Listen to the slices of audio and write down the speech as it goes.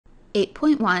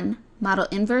8.1, Model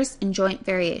Inverse and Joint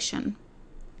Variation.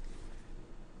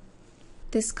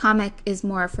 This comic is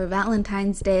more for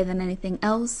Valentine's Day than anything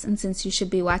else, and since you should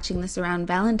be watching this around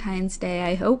Valentine's Day,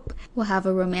 I hope, we'll have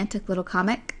a romantic little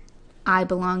comic, I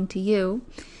Belong to You.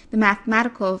 The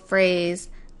mathematical phrase,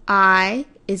 I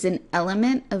is an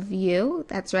element of you,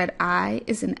 that's right, I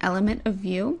is an element of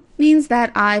you, means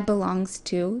that I belongs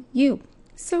to you.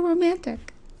 So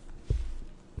romantic.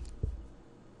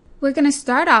 We're going to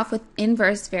start off with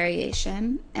inverse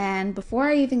variation, and before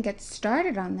I even get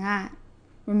started on that,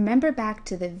 remember back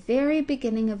to the very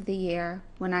beginning of the year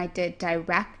when I did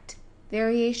direct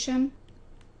variation?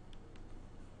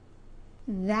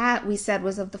 That we said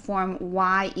was of the form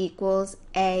y equals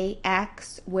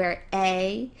ax, where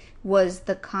a was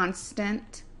the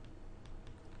constant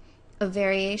of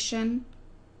variation.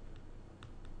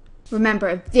 Remember,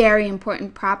 a very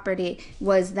important property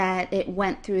was that it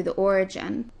went through the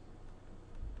origin.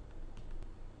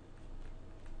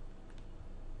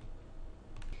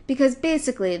 Because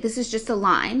basically, this is just a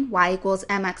line, y equals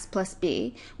mx plus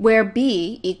b, where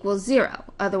b equals 0,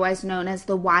 otherwise known as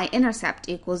the y-intercept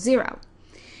equals 0.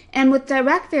 And with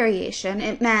direct variation,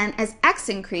 it meant as x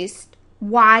increased,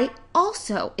 y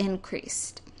also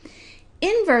increased.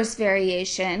 Inverse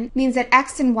variation means that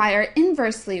x and y are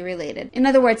inversely related. In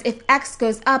other words, if x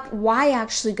goes up, y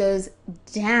actually goes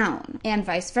down, and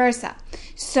vice versa.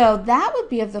 So that would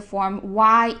be of the form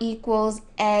y equals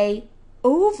a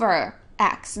over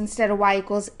x instead of y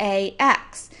equals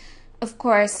ax. Of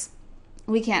course,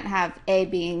 we can't have a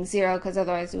being 0 because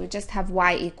otherwise we would just have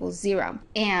y equals 0.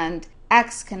 And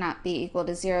x cannot be equal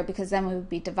to 0 because then we would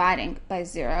be dividing by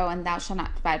 0, and thou shalt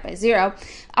not divide by 0.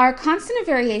 Our constant of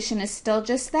variation is still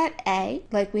just that a,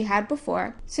 like we had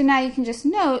before. So now you can just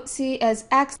note, see, as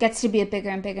x gets to be a bigger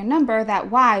and bigger number, that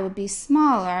y would be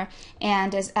smaller,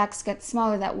 and as x gets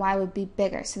smaller, that y would be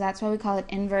bigger. So that's why we call it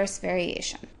inverse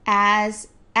variation. As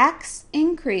x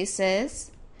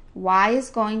increases, y is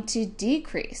going to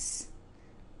decrease.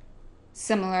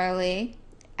 Similarly,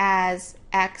 as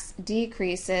x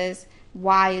decreases,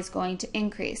 y is going to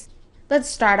increase. Let's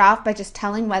start off by just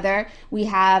telling whether we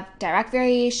have direct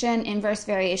variation, inverse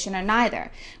variation, or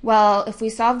neither. Well, if we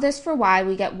solve this for y,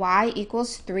 we get y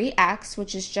equals 3x,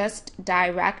 which is just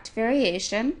direct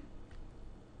variation.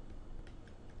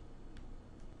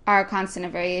 Our constant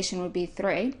of variation would be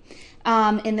 3.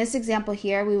 In this example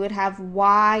here, we would have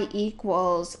y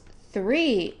equals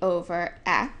 3 over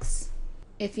x.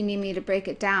 If you need me to break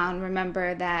it down,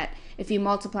 remember that if you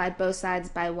multiplied both sides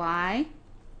by y,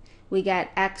 we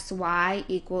get xy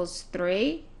equals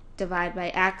 3. Divide by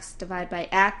x,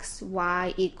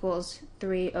 y equals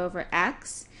 3 over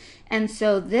x. And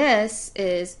so this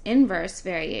is inverse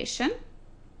variation.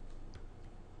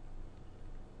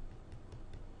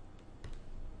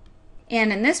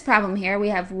 And in this problem here, we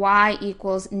have y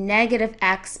equals negative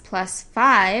x plus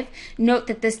 5. Note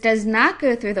that this does not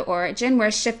go through the origin.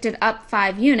 We're shifted up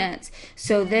 5 units.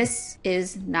 So this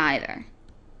is neither.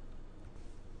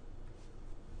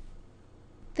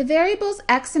 The variables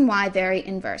x and y vary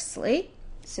inversely.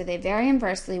 So they vary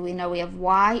inversely. We know we have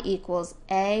y equals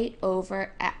a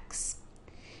over x.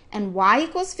 And y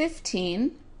equals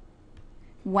 15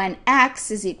 when x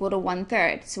is equal to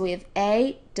 1/3. So we have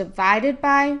a divided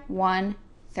by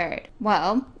 1/3.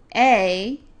 Well,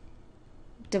 a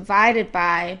divided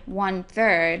by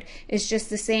 1/3 is just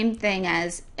the same thing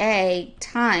as a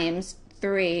times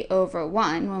 3 over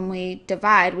 1. When we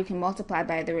divide, we can multiply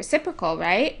by the reciprocal,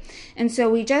 right? And so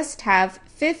we just have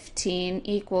 15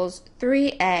 equals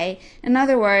 3a. In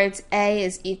other words, a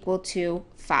is equal to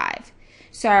 5.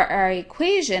 So our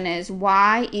equation is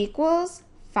y equals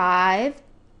 5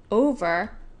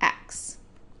 over x.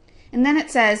 And then it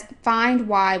says find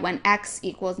y when x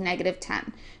equals negative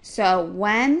 10. So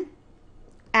when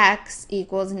x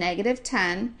equals negative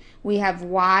 10, we have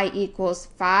y equals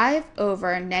 5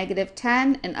 over negative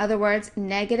 10. In other words,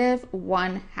 negative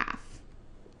 1/2.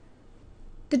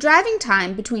 The driving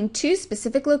time between two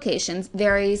specific locations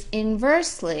varies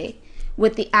inversely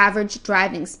with the average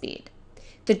driving speed.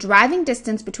 The driving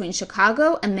distance between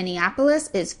Chicago and Minneapolis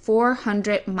is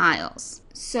 400 miles.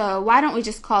 So why don't we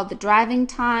just call the driving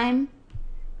time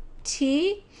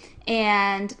t,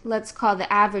 and let's call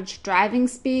the average driving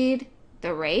speed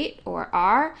the rate, or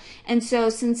r. And so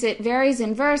since it varies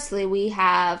inversely, we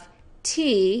have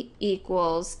t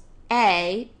equals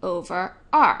a over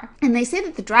r. And they say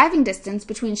that the driving distance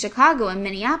between Chicago and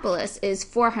Minneapolis is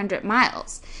 400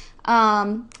 miles.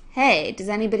 Hey, does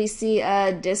anybody see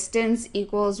a distance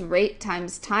equals rate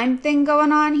times time thing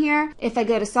going on here? If I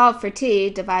go to solve for t,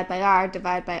 divide by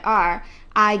r,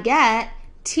 I get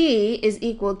t is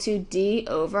equal to d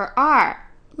over r.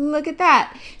 Look at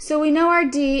that. So we know our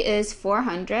D is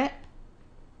 400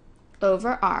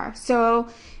 over R. So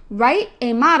write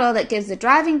a model that gives the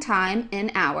driving time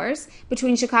in hours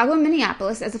between Chicago and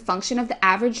Minneapolis as a function of the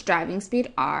average driving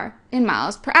speed R in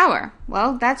miles per hour.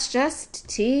 Well, that's just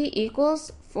T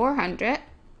equals 400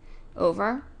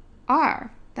 over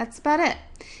R. That's about it.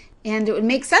 And it would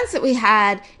make sense that we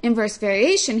had inverse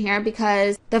variation here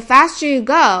because the faster you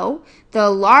go,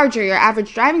 the larger your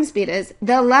average driving speed is,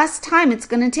 the less time it's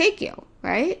going to take you,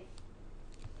 right?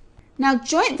 Now,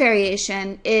 joint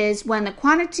variation is when the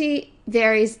quantity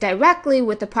varies directly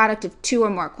with the product of two or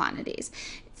more quantities.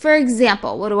 For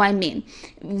example, what do I mean?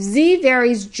 Z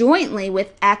varies jointly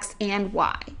with X and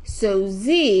Y. So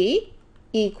Z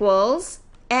equals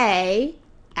A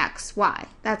X, Y.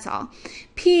 That's all.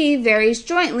 P varies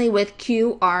jointly with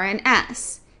Q, R, and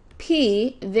S.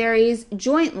 P varies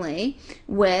jointly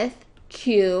with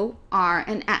Q, R,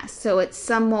 and S. So it's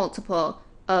some multiple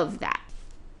of that.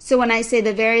 So when I say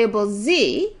the variable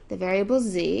Z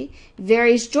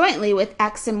varies jointly with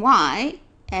X and Y,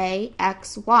 A,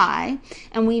 X, Y,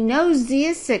 and we know Z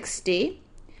is 60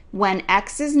 when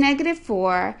X is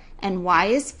 -4 and Y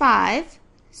is 5.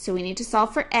 So we need to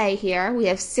solve for A here. We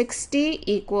have 60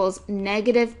 equals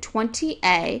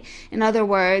 -20A. In other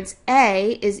words,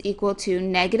 A is equal to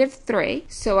 -3.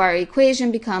 So our equation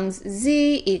becomes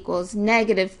Z equals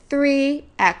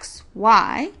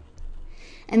 -3XY.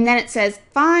 And then it says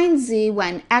find Z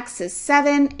when X is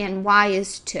 7 and Y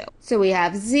is 2. So we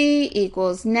have Z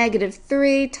equals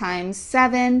 -3 times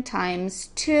 7 times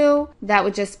 2. That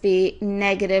would just be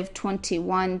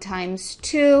 -21 times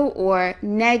 2 or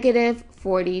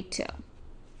 -42.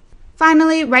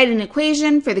 Finally, write an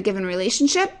equation for the given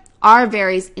relationship. R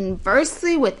varies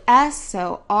inversely with S,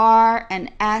 so R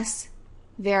and S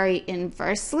vary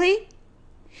inversely.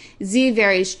 Z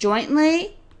varies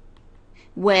jointly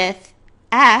with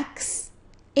X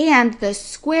and the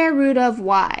square root of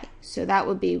Y. So that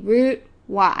would be root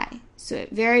Y. So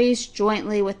it varies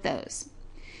jointly with those.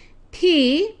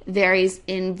 P varies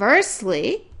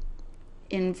inversely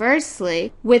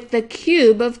with the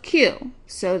cube of Q.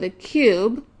 So the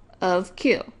cube of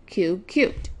Q, Q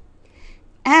cubed.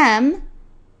 M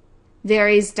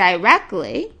varies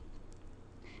directly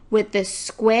with the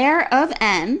square of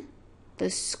N,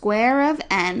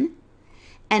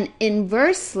 and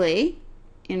inversely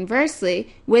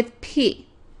with P.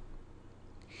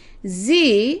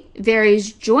 Z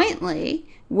varies jointly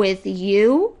with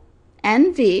U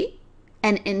and V,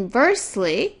 and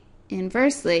inversely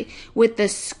with the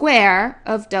square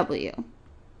of W.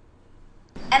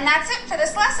 And that's it for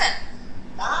this lesson.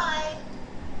 Bye.